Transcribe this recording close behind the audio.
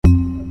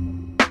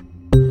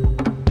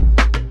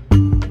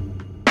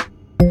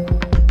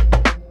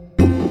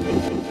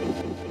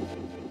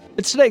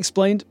It's Today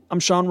Explained. I'm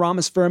Sean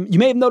Rameswaram. You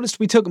may have noticed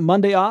we took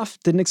Monday off,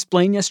 didn't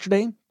explain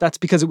yesterday. That's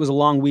because it was a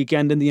long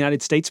weekend in the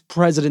United States,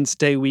 President's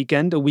Day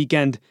weekend, a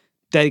weekend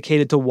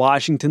dedicated to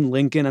Washington,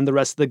 Lincoln, and the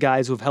rest of the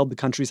guys who have held the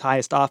country's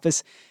highest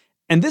office.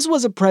 And this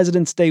was a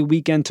President's Day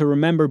weekend to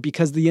remember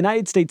because the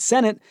United States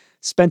Senate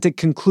spent it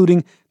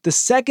concluding the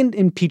second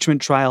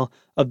impeachment trial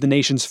of the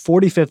nation's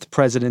 45th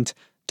president,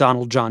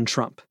 Donald John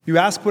Trump. You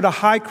ask what a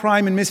high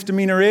crime and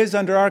misdemeanor is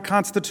under our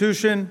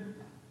Constitution?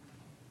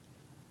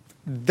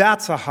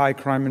 That's a high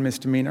crime and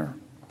misdemeanor.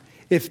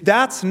 If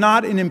that's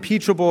not an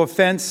impeachable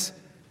offense,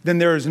 then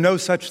there is no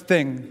such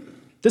thing.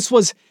 This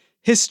was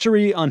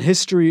history on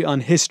history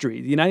on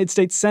history. The United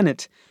States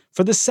Senate,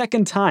 for the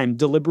second time,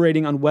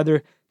 deliberating on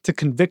whether to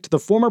convict the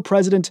former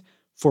president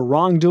for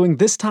wrongdoing,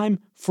 this time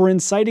for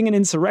inciting an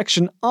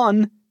insurrection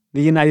on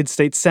the United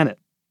States Senate.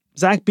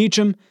 Zach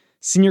Beecham,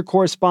 senior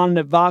correspondent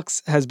at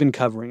Vox, has been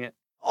covering it.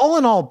 All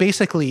in all,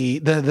 basically,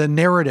 the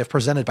narrative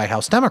presented by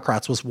House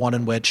Democrats was one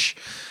in which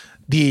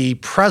the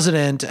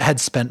president had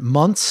spent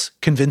months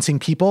convincing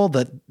people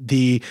that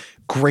the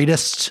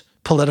greatest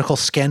political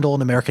scandal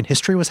in American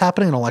history was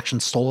happening, an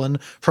election stolen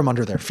from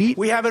under their feet.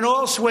 We have in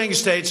all swing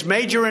states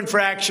major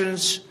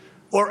infractions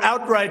or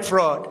outright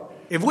fraud.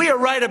 If we are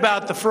right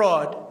about the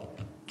fraud,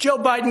 Joe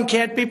Biden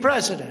can't be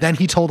president. Then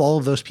he told all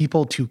of those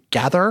people to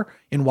gather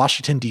in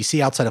Washington,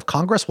 D.C. outside of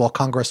Congress while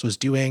Congress was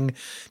doing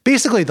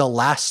basically the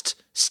last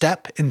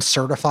step in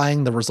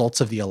certifying the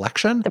results of the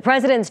election. The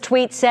president's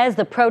tweet says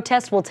the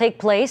protest will take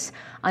place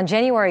on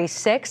January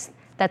 6th.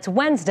 That's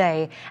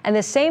Wednesday, and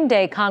the same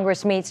day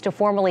Congress meets to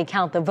formally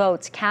count the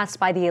votes cast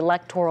by the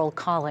Electoral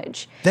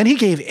College. Then he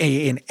gave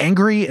an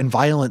angry and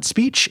violent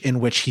speech in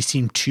which he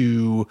seemed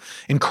to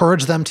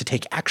encourage them to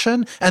take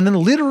action and then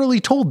literally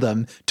told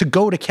them to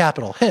go to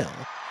Capitol Hill.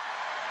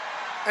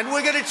 And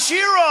we're going to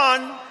cheer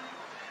on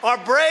our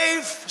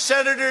brave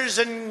senators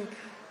and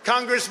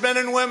congressmen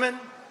and women.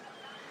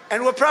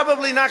 And we're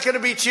probably not going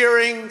to be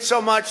cheering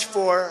so much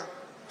for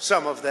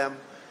some of them.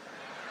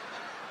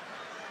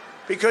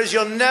 Because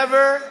you'll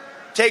never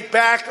take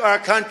back our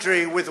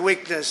country with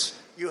weakness.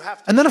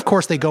 And then, of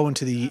course, they go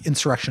into the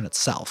insurrection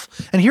itself.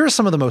 And here's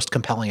some of the most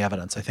compelling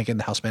evidence, I think, in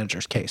the House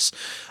manager's case.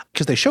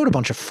 Because they showed a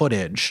bunch of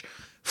footage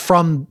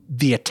from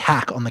the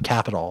attack on the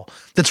Capitol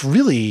that's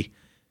really,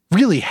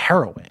 really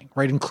harrowing,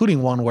 right?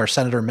 Including one where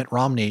Senator Mitt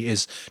Romney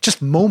is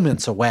just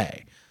moments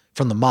away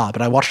from the mob.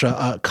 And I watched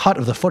a cut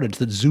of the footage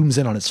that zooms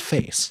in on his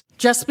face.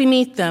 Just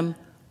beneath them,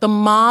 the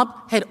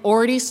mob had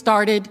already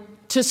started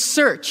to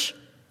search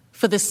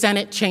for the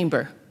Senate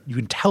chamber. You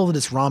can tell that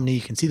it's Romney.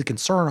 You can see the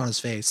concern on his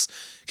face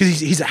because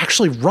he's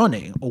actually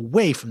running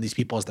away from these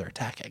people as they're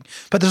attacking.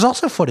 But there's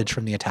also footage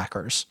from the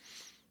attackers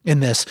in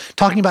this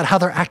talking about how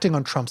they're acting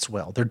on Trump's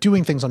will. They're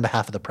doing things on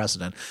behalf of the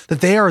president,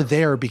 that they are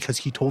there because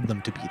he told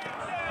them to be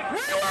there. We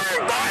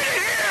were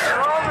invited here!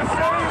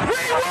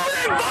 We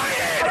were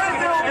invited!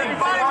 Hey,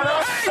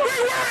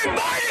 we were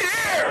invited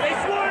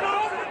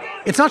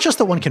here! It's not just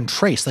that one can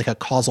trace like a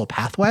causal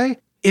pathway.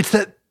 It's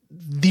that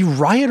the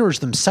rioters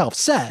themselves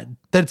said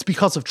that it's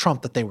because of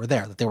Trump that they were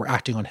there, that they were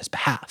acting on his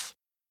behalf.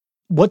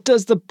 What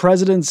does the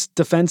president's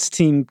defense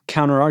team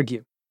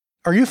counter-argue?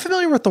 Are you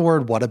familiar with the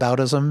word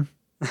whataboutism?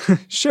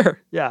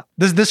 Sure, yeah.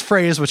 This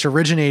phrase, which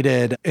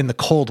originated in the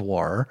Cold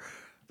War,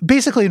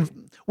 basically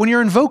when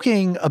you're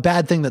invoking a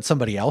bad thing that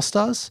somebody else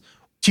does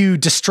to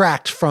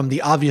distract from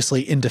the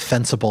obviously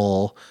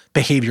indefensible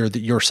behavior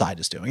that your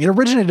side is doing. It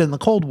originated in the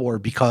Cold War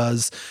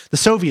because the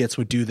Soviets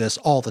would do this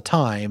all the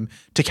time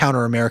to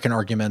counter American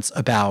arguments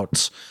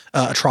about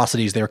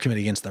atrocities they were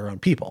committing against their own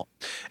people.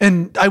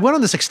 And I went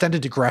on this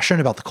extended digression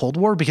about the Cold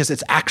War because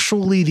it's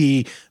actually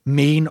the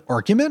main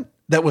argument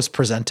that was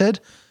presented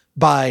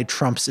by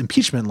Trump's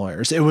impeachment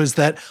lawyers. It was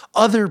that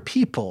other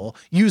people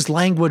used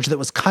language that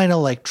was kind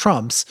of like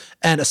Trump's,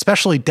 and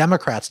especially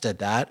Democrats did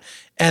that.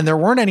 And there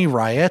weren't any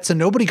riots and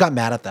nobody got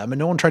mad at them and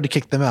no one tried to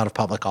kick them out of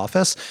public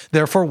office.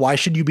 Therefore, why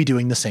should you be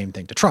doing the same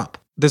thing to Trump?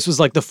 This was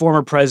like the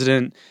former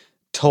president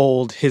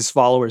told his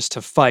followers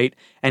to fight.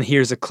 And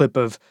here's a clip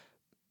of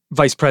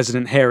Vice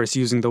President Harris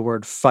using the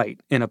word fight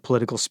in a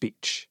political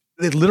speech.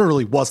 It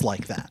literally was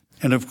like that.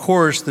 And of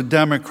course, the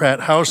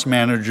Democrat House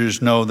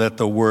managers know that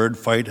the word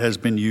fight has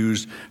been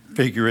used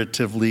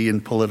figuratively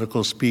in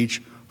political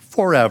speech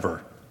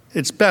forever.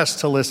 It's best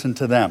to listen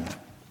to them.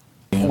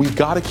 We've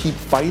got to keep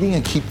fighting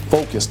and keep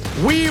focused.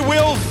 We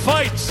will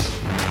fight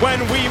when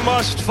we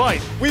must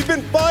fight. We've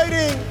been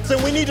fighting,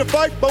 so we need to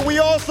fight, but we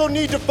also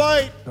need to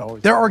fight.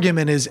 Their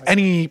argument is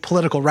any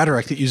political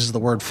rhetoric that uses the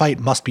word fight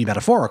must be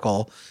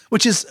metaphorical,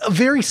 which is a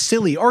very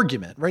silly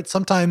argument, right?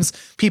 Sometimes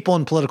people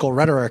in political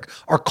rhetoric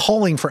are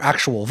calling for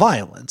actual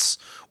violence,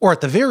 or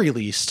at the very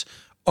least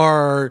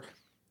are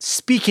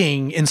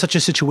speaking in such a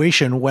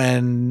situation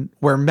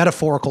where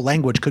metaphorical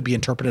language could be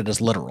interpreted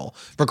as literal,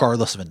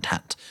 regardless of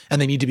intent.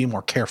 And they need to be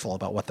more careful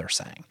about what they're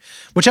saying.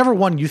 Whichever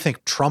one you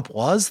think Trump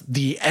was,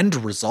 the end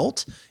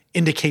result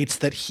indicates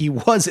that he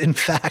was, in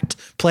fact,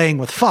 playing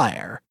with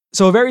fire.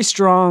 So a very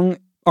strong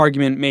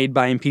argument made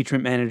by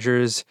impeachment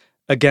managers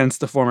against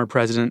the former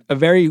president, a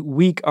very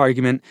weak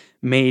argument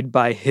made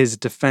by his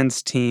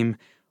defense team.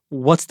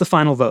 What's the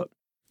final vote?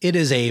 It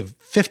is a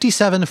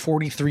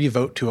 57-43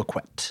 vote to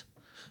acquit.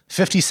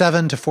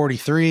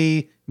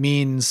 57-43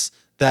 means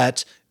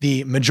that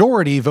the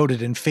majority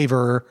voted in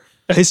favor.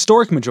 A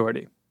historic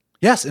majority.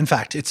 Yes, in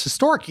fact, it's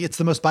historic. It's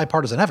the most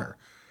bipartisan ever.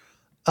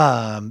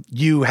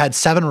 You had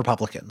 7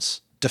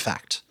 Republicans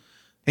defect,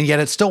 and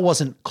yet it still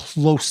wasn't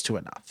close to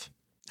enough.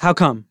 How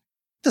come?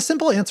 The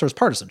simple answer is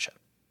partisanship.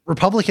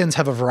 Republicans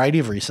have a variety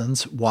of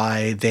reasons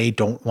why they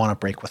don't want to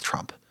break with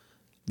Trump.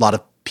 A lot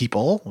of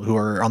people who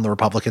are on the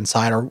Republican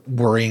side are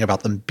worrying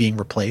about them being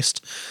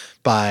replaced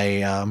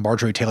by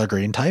Marjorie Taylor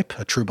Greene type,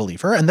 a true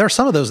believer. And there are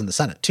some of those in the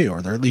Senate too,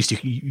 or there, at least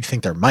you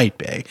think there might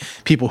be,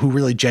 people who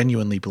really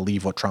genuinely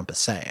believe what Trump is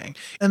saying.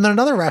 And then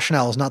another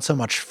rationale is not so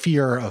much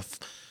fear of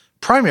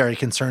primary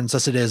concerns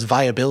as it is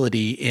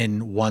viability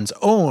in one's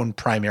own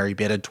primary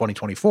bid in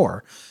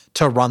 2024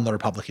 to run the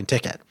Republican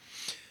ticket.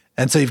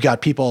 And so you've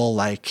got people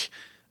like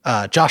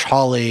Josh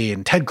Hawley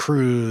and Ted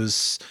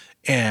Cruz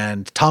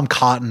and Tom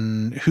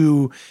Cotton,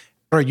 who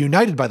are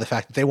united by the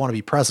fact that they want to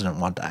be president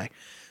one day.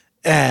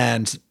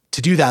 And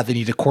to do that, they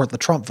need to court the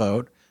Trump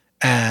vote.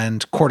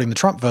 And courting the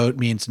Trump vote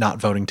means not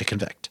voting to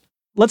convict.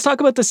 Let's talk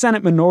about the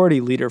Senate Minority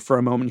Leader for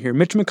a moment here.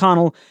 Mitch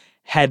McConnell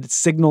had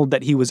signaled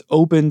that he was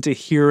open to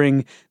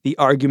hearing the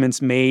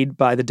arguments made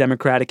by the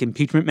Democratic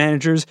impeachment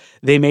managers.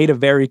 They made a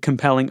very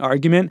compelling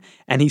argument,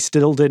 and he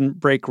still didn't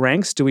break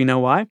ranks. Do we know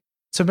why?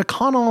 So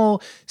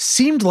McConnell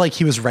seemed like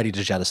he was ready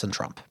to jettison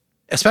Trump,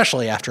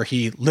 especially after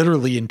he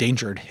literally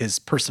endangered his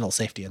personal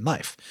safety and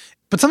life.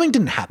 But something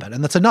didn't happen,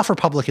 and that's enough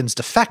Republicans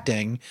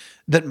defecting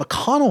that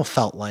McConnell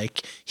felt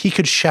like he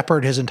could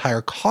shepherd his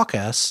entire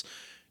caucus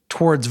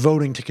towards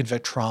voting to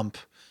convict Trump,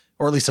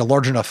 or at least a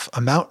large enough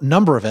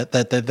number of it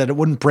that it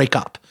wouldn't break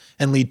up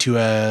and lead to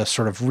a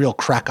sort of real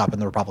crack up in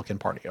the Republican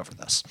Party over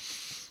this.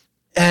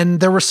 And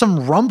there were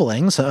some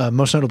rumblings,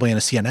 most notably in a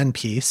CNN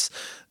piece,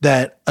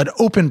 that an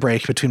open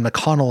break between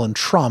McConnell and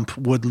Trump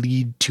would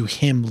lead to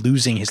him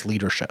losing his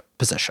leadership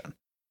position.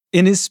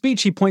 In his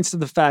speech, he points to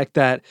the fact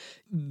that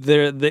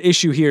the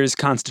issue here is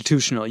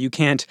constitutional. You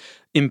can't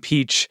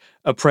impeach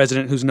a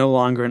president who's no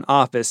longer in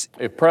office.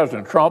 If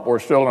President Trump were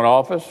still in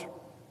office,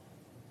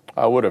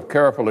 I would have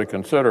carefully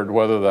considered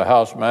whether the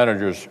House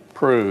managers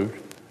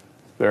proved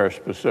their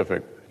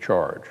specific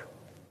charge.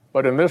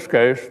 But in this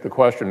case, the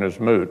question is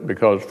moot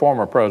because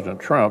former President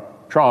Trump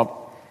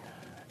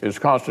is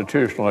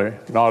constitutionally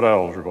not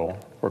eligible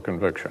for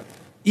conviction.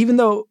 Even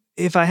though,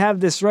 if I have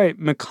this right,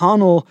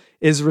 McConnell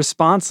is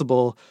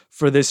responsible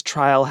for this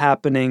trial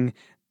happening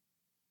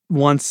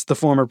once the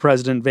former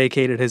president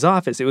vacated his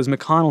office. It was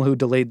McConnell who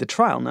delayed the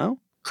trial, no?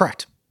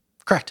 Correct.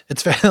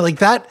 It's like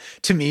that,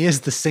 to me,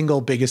 is the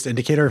single biggest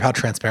indicator of how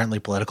transparently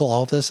political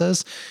all of this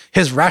is.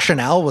 His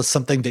rationale was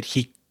something that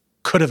he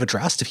could have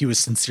addressed if he was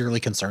sincerely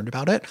concerned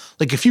about it.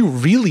 Like, if you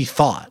really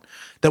thought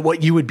that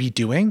what you would be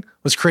doing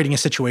was creating a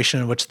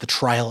situation in which the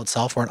trial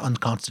itself were an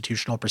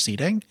unconstitutional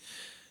proceeding,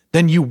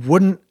 then you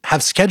wouldn't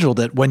have scheduled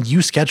it when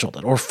you scheduled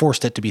it, or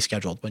forced it to be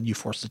scheduled when you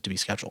forced it to be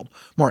scheduled,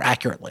 more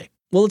accurately.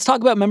 Well, let's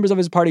talk about members of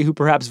his party who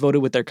perhaps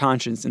voted with their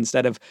conscience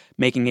instead of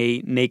making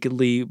a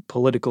nakedly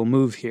political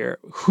move here.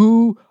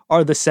 Who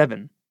are the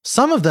 7?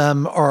 Some of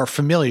them are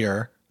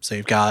familiar. So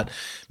you've got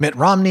Mitt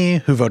Romney,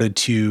 who voted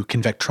to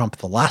convict Trump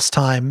the last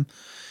time.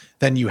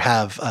 Then you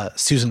have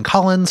Susan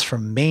Collins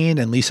from Maine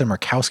and Lisa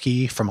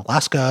Murkowski from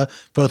Alaska,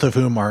 both of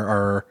whom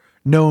are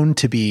known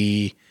to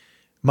be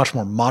much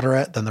more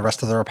moderate than the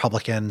rest of the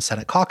Republican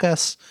Senate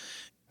caucus.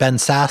 Ben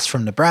Sasse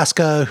from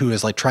Nebraska, who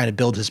is like trying to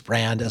build his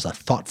brand as a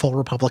thoughtful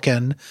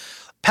Republican.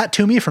 Pat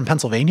Toomey from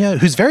Pennsylvania,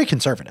 who's very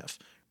conservative.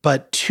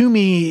 But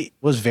Toomey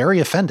was very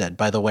offended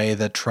by the way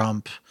that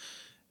Trump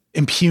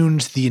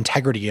impugned the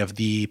integrity of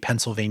the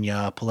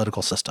Pennsylvania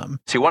political system.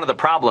 See, one of the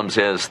problems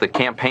is the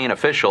campaign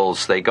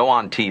officials, they go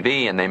on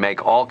TV and they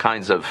make all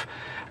kinds of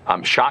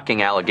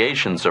shocking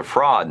allegations of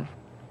fraud.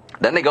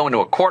 Then they go into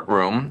a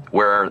courtroom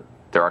where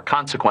there are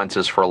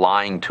consequences for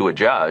lying to a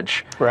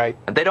judge. Right.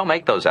 And they don't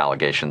make those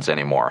allegations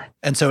anymore.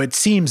 And so it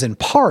seems in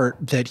part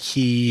that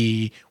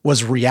he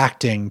was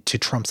reacting to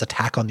Trump's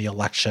attack on the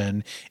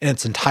election in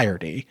its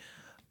entirety.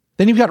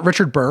 Then you've got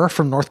Richard Burr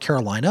from North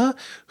Carolina,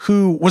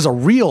 who was a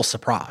real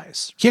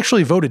surprise. He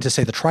actually voted to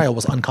say the trial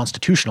was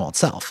unconstitutional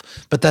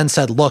itself, but then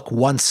said, look,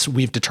 once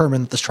we've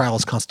determined that this trial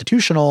is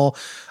constitutional,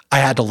 I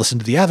had to listen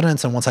to the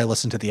evidence. And once I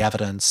listened to the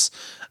evidence,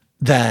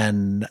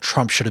 then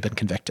Trump should have been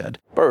convicted.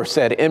 Burr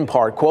said in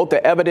part, quote,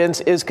 the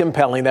evidence is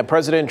compelling that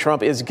President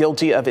Trump is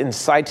guilty of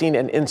inciting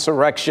an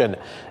insurrection.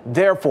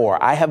 Therefore,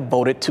 I have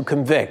voted to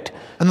convict.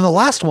 And then the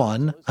last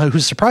one,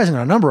 who's surprising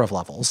on a number of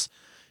levels,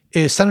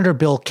 is Senator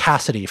Bill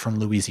Cassidy from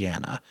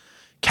Louisiana.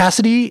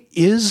 Cassidy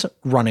is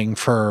running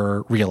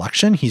for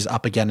re-election. He's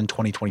up again in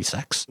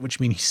 2026, which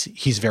means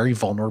he's very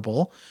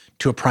vulnerable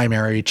to a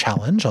primary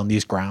challenge on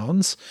these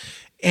grounds.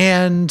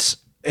 And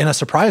in a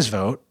surprise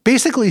vote,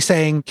 basically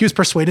saying he was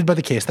persuaded by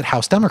the case that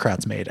House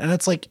Democrats made. And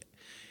it's like,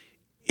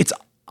 it's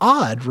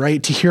odd,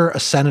 right, to hear a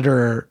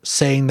senator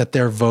saying that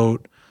their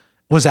vote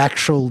was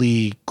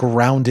actually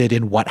grounded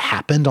in what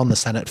happened on the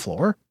Senate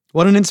floor.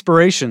 What an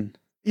inspiration.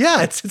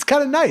 Yeah, it's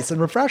kind of nice and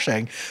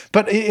refreshing.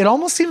 But it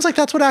almost seems like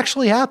that's what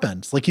actually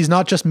happened. Like he's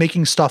not just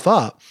making stuff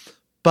up,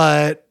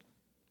 but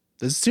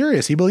this is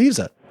serious. He believes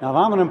it. Now, if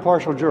I'm an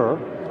impartial juror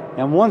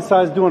and one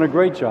side's doing a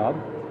great job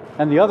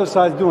and the other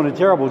side's doing a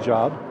terrible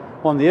job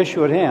on the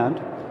issue at hand,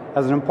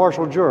 as an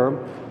impartial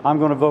juror, I'm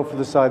going to vote for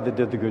the side that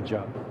did the good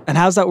job. And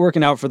how's that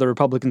working out for the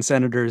Republican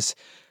senators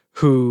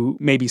who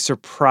maybe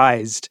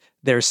surprised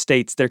their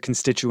states, their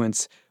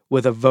constituents,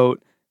 with a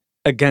vote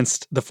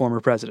against the former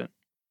president?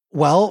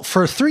 Well,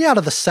 for 3 out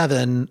of the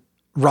 7,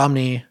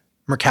 Romney,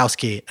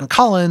 Murkowski, and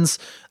Collins,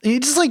 you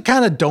just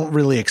kind of don't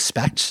really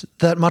expect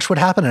that much would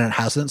happen, and it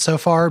hasn't so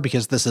far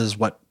because this is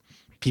what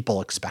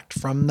people expect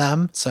from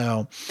them.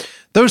 So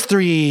those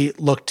 3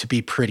 look to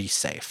be pretty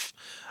safe.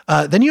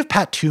 Then you have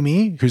Pat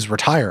Toomey, who's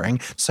retiring,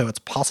 so it's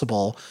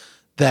possible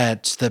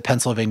that the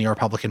Pennsylvania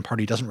Republican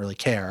Party doesn't really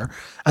care.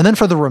 And then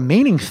for the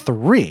remaining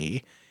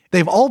 3,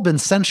 they've all been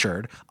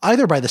censured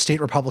either by the state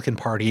Republican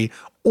Party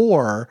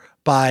or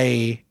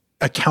by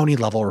a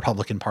county-level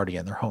Republican Party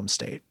in their home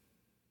state.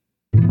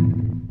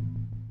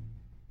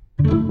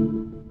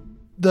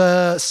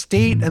 The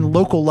state and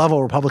local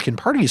level Republican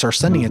parties are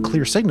sending a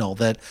clear signal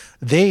that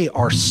they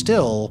are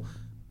still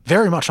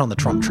very much on the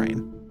Trump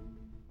train.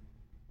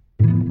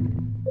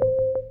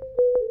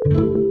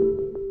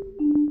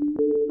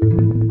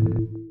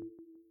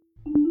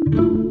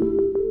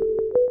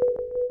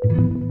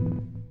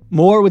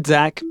 More with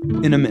Zach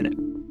in a minute.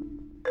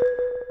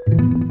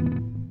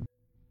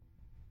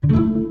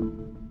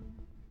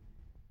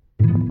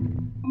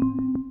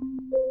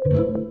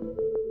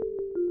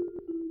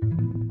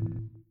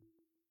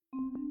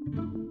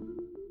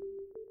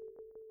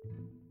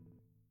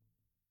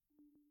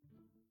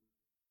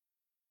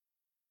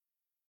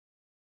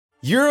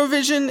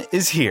 Eurovision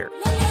is here.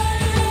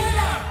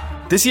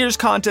 This year's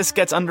contest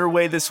gets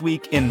underway this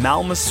week in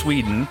Malmö,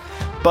 Sweden,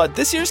 but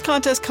this year's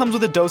contest comes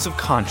with a dose of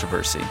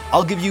controversy.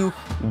 I'll give you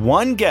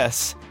one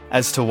guess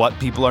as to what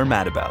people are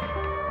mad about.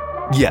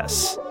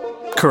 Yes,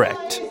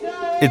 correct.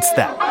 It's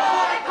that.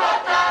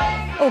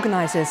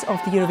 Organisers of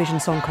the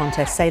Eurovision Song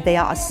Contest say they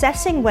are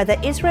assessing whether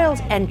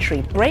Israel's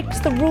entry breaks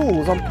the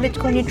rules on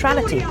political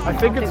neutrality. I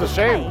think it's a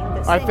shame.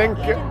 I think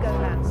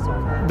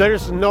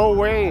there's no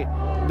way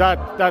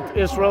that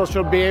Israel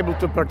should be able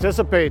to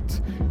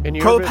participate in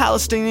Eurovision.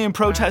 Pro-Palestinian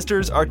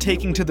protesters are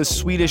taking to the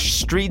Swedish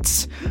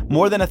streets.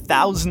 More than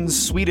 1,000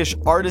 Swedish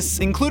artists,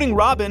 including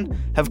Robin,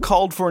 have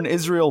called for an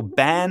Israel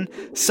ban.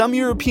 Some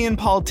European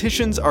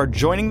politicians are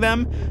joining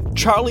them.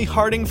 Charlie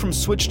Harding from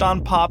Switched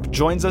On Pop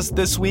joins us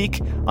this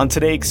week on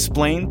Today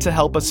Explained to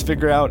help us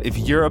figure out if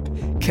Europe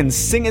can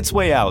sing its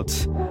way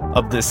out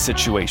of this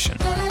situation.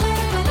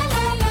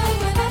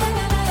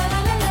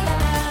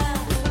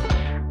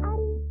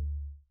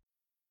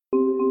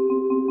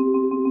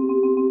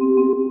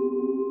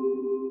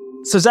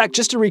 So, Zach,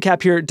 just to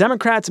recap here,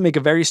 Democrats make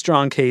a very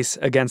strong case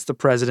against the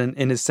president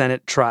in his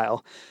Senate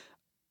trial.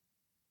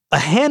 A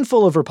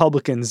handful of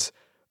Republicans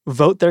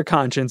vote their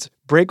conscience,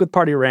 break with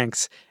party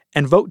ranks,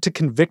 and vote to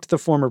convict the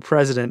former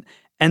president.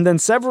 And then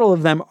several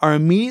of them are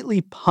immediately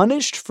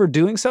punished for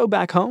doing so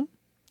back home?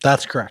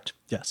 That's correct,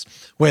 yes.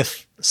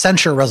 With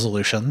censure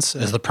resolutions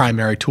as the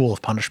primary tool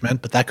of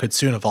punishment, but that could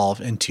soon evolve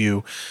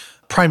into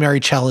primary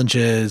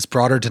challenges,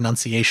 broader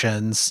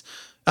denunciations.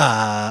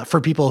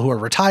 For people who are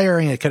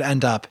retiring, it could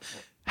end up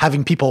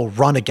having people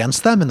run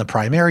against them in the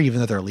primary, even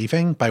though they're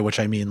leaving, by which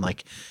I mean,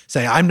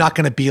 say, I'm not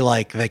going to be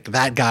like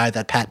that guy,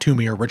 that Pat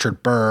Toomey or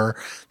Richard Burr,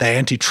 the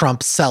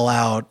anti-Trump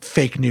sellout,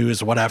 fake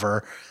news,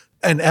 whatever.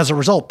 And as a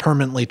result,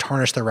 permanently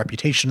tarnish their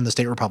reputation in the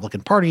state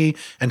Republican Party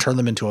and turn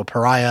them into a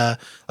pariah.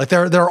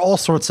 There are all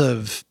sorts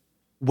of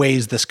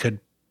ways this could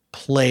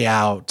play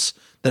out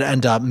that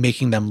end up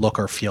making them look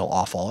or feel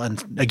awful.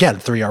 And again,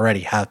 3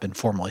 already have been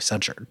formally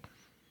censured.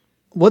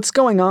 What's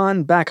going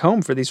on back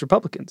home for these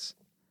Republicans?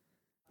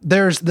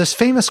 There's this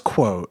famous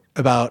quote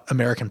about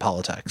American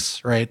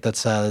politics, right, that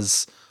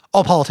says,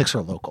 all politics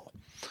are local,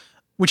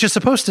 which is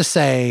supposed to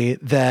say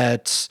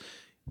that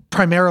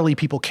primarily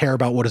people care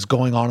about what is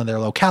going on in their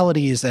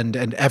localities and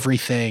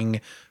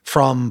everything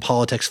from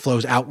politics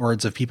flows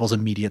outwards of people's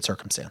immediate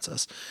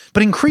circumstances.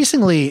 But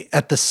increasingly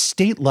at the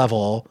state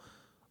level,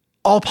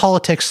 all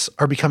politics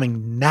are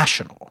becoming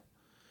national.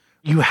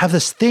 You have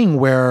this thing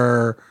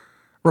where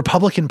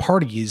Republican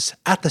parties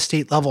at the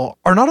state level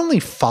are not only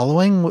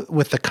following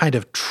with the kind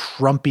of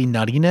Trumpy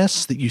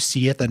nuttiness that you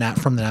see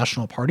from the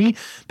National Party,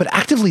 but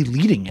actively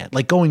leading it,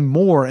 going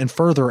more and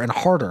further and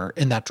harder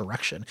in that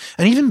direction.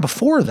 And even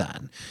before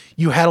then,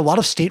 you had a lot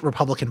of state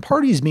Republican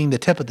parties being the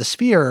tip of the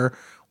spear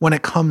when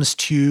it comes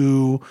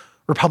to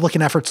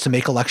Republican efforts to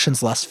make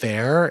elections less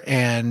fair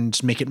and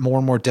make it more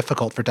and more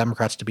difficult for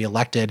Democrats to be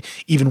elected,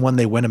 even when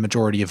they win a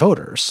majority of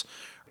voters.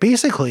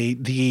 Basically,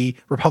 the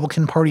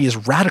Republican Party is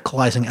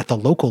radicalizing at the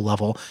local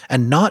level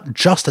and not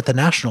just at the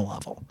national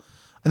level.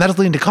 And that is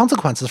leading to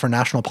consequences for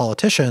national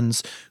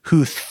politicians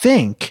who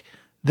think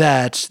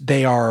that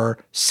they are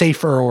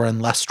safer or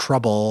in less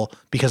trouble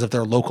because of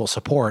their local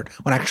support,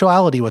 when in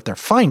actuality what they're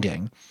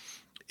finding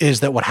is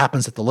that what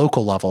happens at the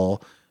local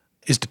level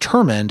is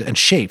determined and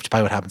shaped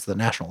by what happens at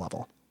the national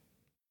level.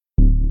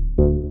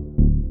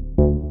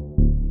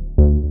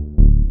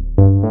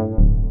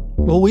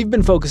 Well, we've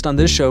been focused on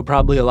this show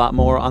probably a lot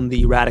more on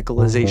the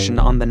radicalization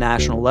on the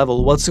national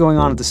level. What's going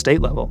on at the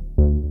state level?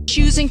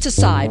 Choosing to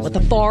side with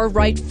the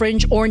far-right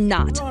fringe or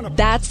not,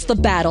 that's the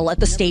battle at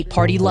the state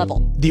party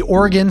level. The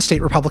Oregon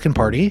State Republican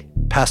Party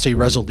passed a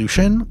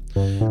resolution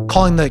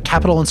calling the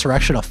Capitol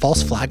insurrection a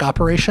false flag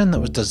operation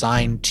that was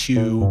designed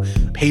to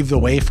pave the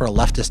way for a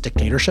leftist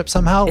dictatorship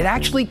somehow. It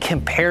actually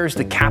compares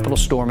the Capitol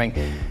storming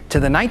to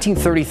the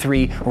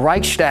 1933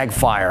 Reichstag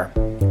fire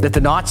that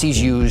the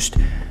Nazis used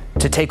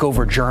to take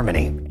over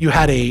Germany. You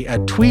had a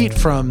tweet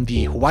from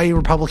the Hawaii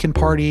Republican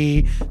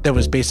Party that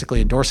was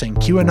basically endorsing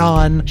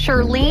QAnon.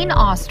 Shirlene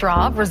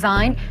Ostrov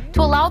resigned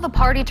to allow the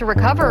party to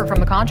recover from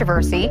the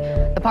controversy.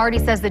 The party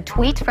says the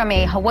tweet from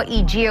a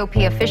Hawaii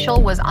GOP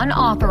official was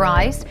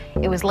unauthorized.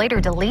 It was later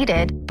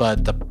deleted.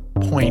 But the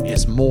point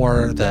is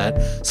more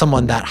that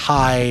someone that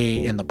high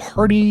in the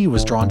party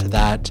was drawn to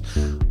that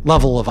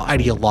level of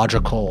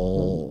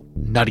ideological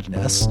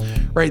nuttiness,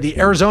 right? The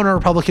Arizona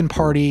Republican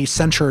Party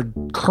censured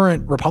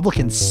current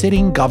Republican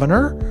sitting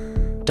governor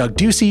Doug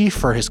Ducey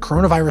for his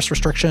coronavirus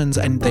restrictions,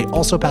 and they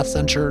also passed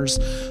censures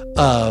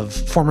of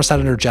former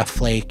Senator Jeff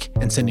Flake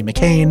and Cindy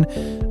McCain.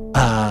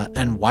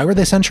 And why were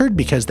they censured?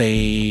 Because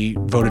they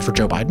voted for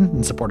Joe Biden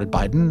and supported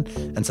Biden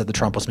and said that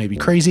Trump was maybe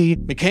crazy.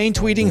 McCain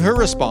tweeting her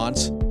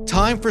response,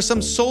 "Time for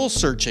some soul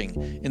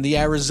searching in the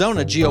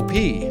Arizona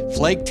GOP."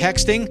 Flake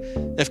texting,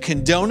 "If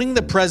condoning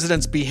the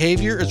president's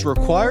behavior is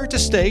required to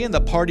stay in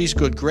the party's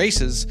good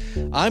graces,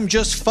 I'm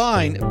just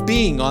fine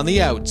being on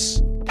the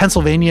outs."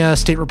 Pennsylvania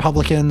state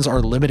Republicans are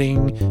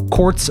limiting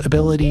courts'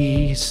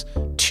 abilities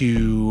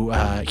to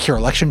hear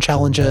election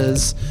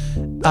challenges.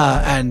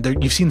 And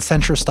you've seen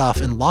censure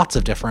stuff in lots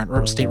of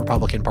different state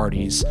Republican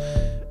parties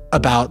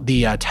about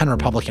the 10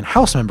 Republican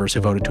House members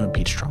who voted to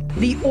impeach Trump.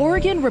 The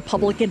Oregon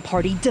Republican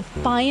Party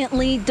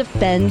defiantly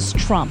defends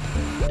Trump.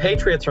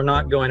 Patriots are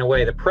not going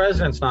away. The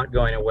president's not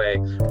going away.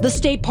 The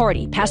state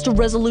party passed a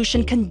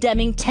resolution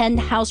condemning 10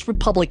 House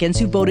Republicans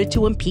who voted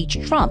to impeach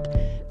Trump,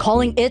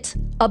 calling it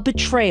a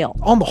betrayal.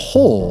 On the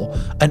whole,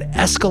 an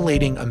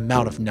escalating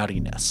amount of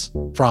nuttiness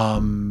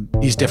from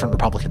these different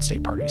Republican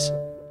state parties.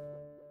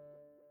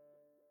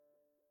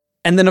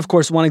 And then, of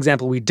course, one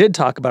example we did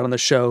talk about on the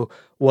show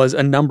was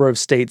a number of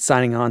states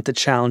signing on to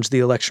challenge the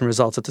election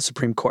results at the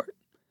Supreme Court.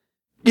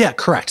 Yeah,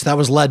 correct. That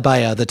was led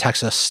by the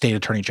Texas State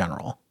Attorney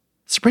General.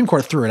 The Supreme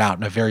Court threw it out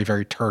in a very,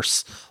 very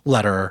terse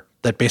letter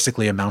that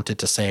basically amounted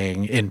to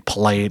saying in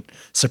polite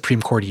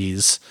Supreme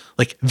Courtese,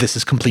 like, this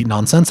is complete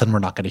nonsense and we're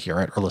not going to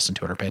hear it or listen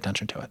to it or pay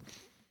attention to it.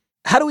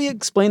 How do we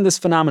explain this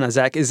phenomena,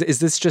 Zach? Is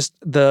this just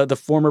the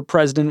former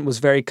president was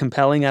very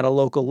compelling at a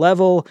local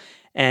level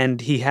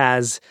and he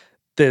has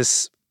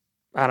this,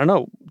 I don't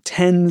know,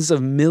 tens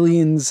of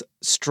millions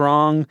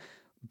strong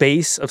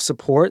base of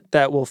support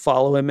that will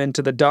follow him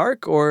into the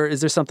dark? Or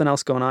is there something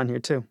else going on here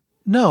too?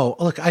 No,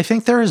 look, I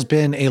think there has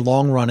been a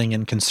long-running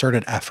and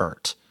concerted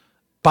effort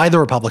by the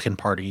Republican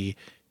Party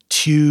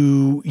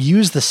to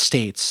use the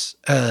states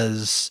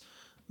as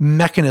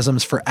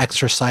mechanisms for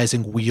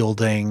exercising,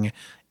 wielding,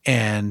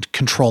 and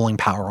controlling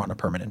power on a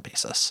permanent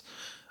basis.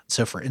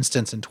 So, for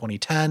instance, in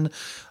 2010,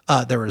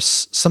 there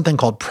was something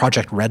called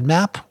Project Red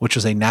Map, which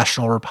was a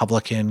national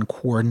Republican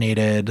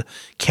coordinated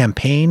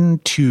campaign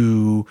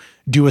to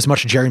do as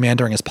much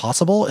gerrymandering as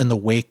possible in the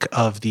wake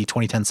of the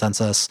 2010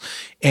 census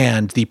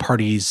and the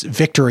party's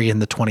victory in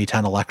the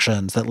 2010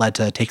 elections that led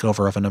to a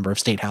takeover of a number of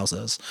state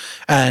houses.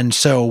 And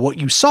so what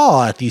you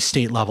saw at these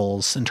state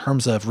levels in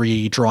terms of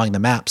redrawing the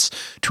maps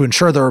to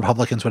ensure the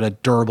Republicans would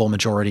have durable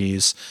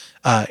majorities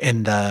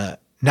in the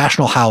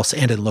national house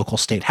and in local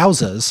state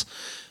houses,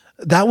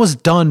 that was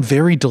done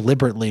very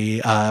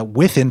deliberately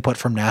with input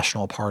from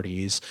national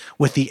parties,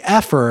 with the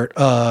effort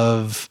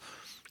of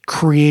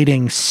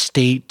creating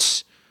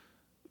state-based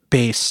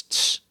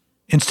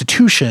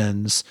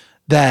institutions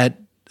that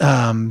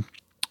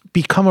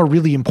become a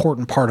really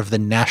important part of the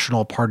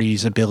national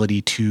party's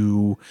ability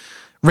to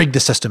rig the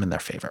system in their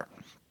favor,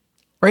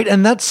 right?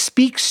 And that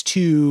speaks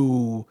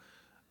to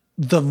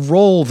the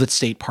role that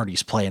state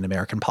parties play in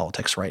American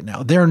politics right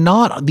now. They're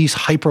not these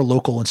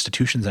hyper-local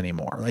institutions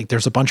anymore. Like,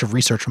 there's a bunch of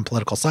research from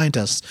political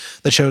scientists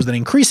that shows that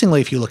increasingly,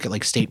 if you look at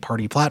like state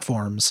party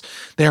platforms,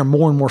 they are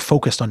more and more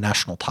focused on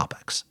national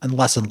topics and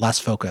less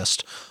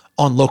focused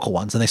on local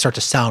ones. And they start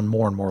to sound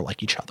more and more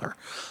like each other.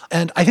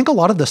 And I think a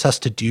lot of this has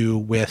to do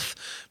with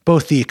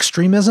both the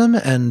extremism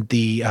and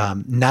the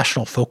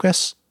national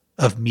focus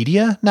of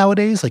media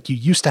nowadays. Like, you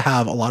used to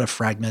have a lot of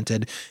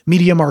fragmented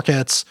media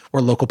markets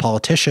where local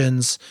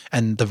politicians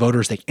and the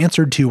voters they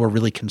answered to were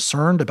really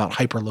concerned about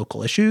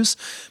hyper-local issues.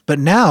 But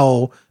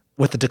now,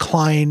 with the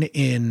decline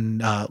in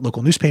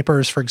local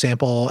newspapers, for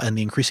example, and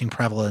the increasing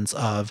prevalence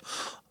of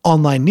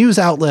online news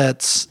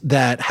outlets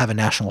that have a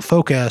national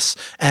focus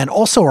and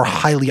also are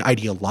highly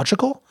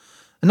ideological,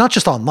 and not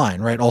just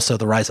online, right? Also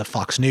the rise of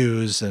Fox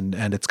News and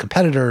its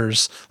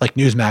competitors like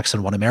Newsmax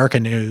and One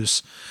America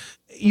News,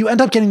 you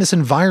end up getting this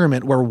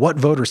environment where what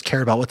voters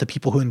care about, what the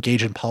people who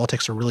engage in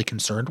politics are really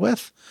concerned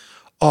with,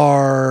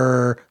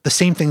 are the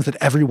same things that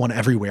everyone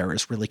everywhere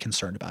is really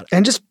concerned about.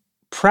 And just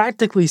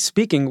practically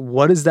speaking,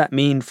 what does that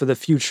mean for the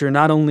future,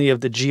 not only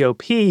of the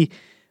GOP,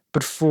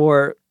 but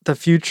for the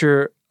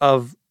future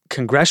of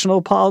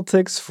congressional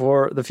politics,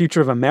 for the future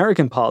of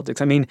American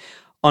politics? I mean,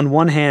 on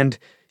one hand,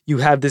 you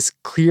have this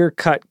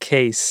clear-cut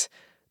case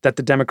that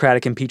the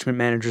Democratic impeachment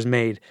managers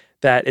made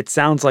that it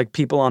sounds like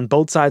people on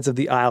both sides of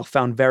the aisle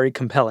found very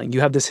compelling.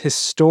 You have this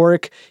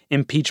historic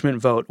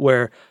impeachment vote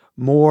where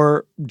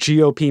more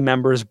GOP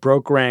members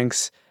broke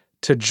ranks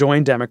to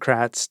join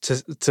Democrats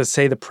to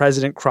say the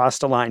president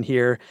crossed a line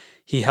here.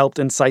 He helped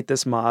incite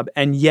this mob.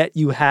 And yet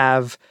you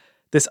have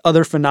this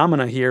other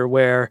phenomena here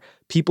where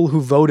people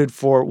who voted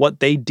for what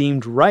they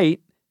deemed right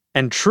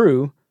and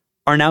true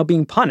are now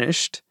being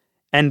punished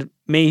and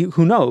may,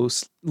 who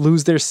knows,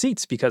 lose their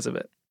seats because of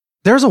it.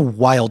 There's a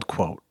wild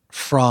quote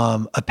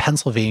from a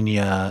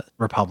Pennsylvania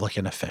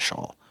Republican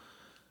official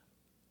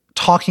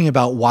talking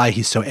about why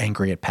he's so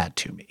angry at Pat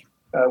Toomey.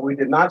 We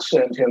did not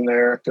send him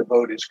there to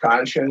vote his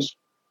conscience.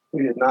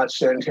 We did not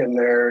send him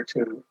there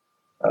to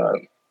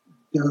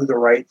do the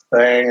right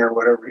thing or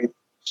whatever he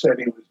said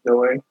he was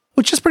doing.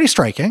 Which is pretty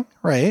striking,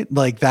 right?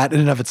 Like that in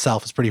and of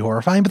itself is pretty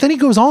horrifying. But then he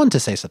goes on to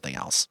say something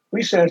else.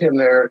 We sent him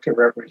there to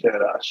represent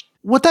us.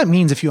 What that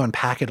means, if you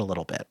unpack it a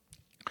little bit,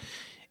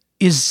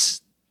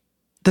 is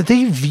that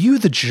they view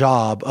the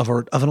job of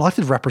an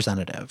elected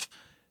representative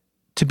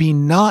to be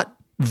not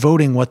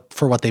voting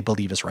for what they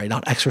believe is right,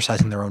 not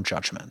exercising their own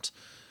judgment,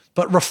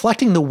 but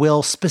reflecting the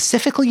will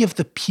specifically of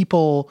the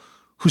people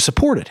who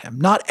supported him,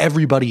 not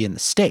everybody in the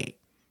state,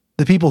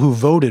 the people who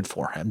voted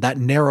for him, that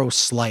narrow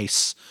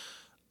slice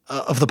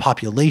of the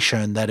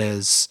population that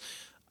is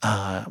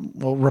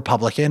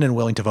Republican and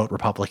willing to vote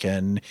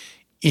Republican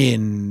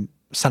in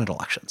Senate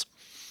elections.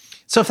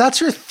 So if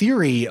that's your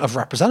theory of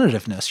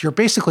representativeness, you're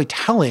basically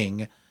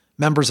telling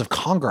members of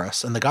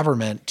Congress and the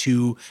government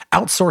to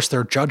outsource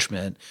their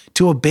judgment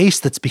to a base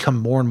that's become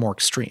more and more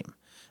extreme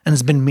and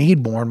has been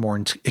made more and more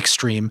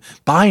extreme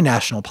by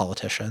national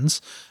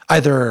politicians,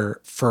 either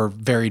for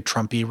very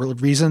Trumpy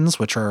reasons,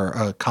 which are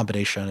a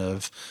combination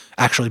of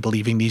actually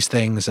believing these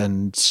things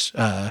and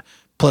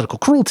political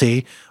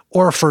cruelty,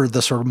 or for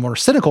the sort of more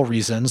cynical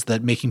reasons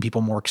that making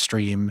people more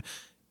extreme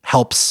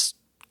helps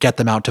get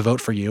them out to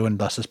vote for you and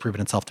thus has proven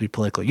itself to be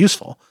politically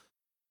useful.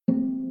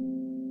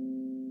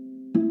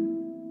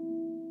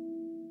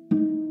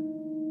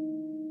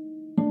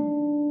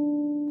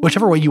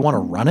 Whichever way you want to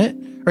run it,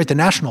 right? The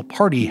National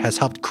Party has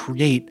helped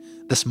create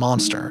this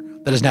monster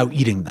that is now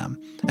eating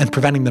them and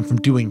preventing them from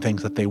doing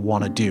things that they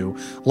want to do,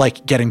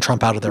 like getting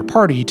Trump out of their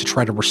party to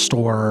try to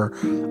restore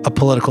a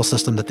political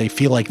system that they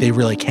feel like they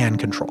really can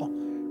control.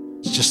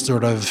 It's just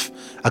sort of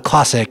a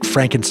classic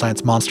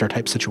Frankenstein's monster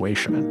type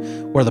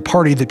situation where the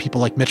party that people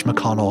like Mitch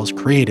McConnell has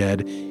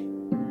created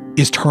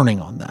is turning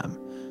on them.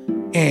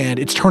 And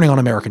it's turning on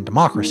American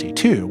democracy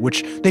too,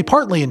 which they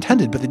partly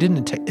intended, but they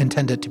didn't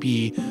intend it to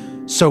be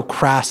so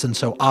crass and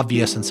so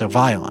obvious and so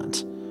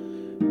violent.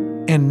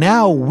 And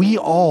now we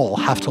all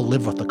have to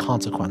live with the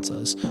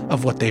consequences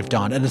of what they've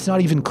done. And it's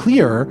not even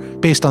clear,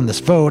 based on this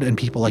vote and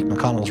people like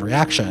McConnell's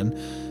reaction,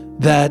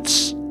 that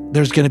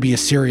there's going to be a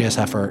serious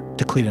effort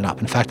to clean it up.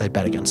 In fact, I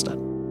bet against it.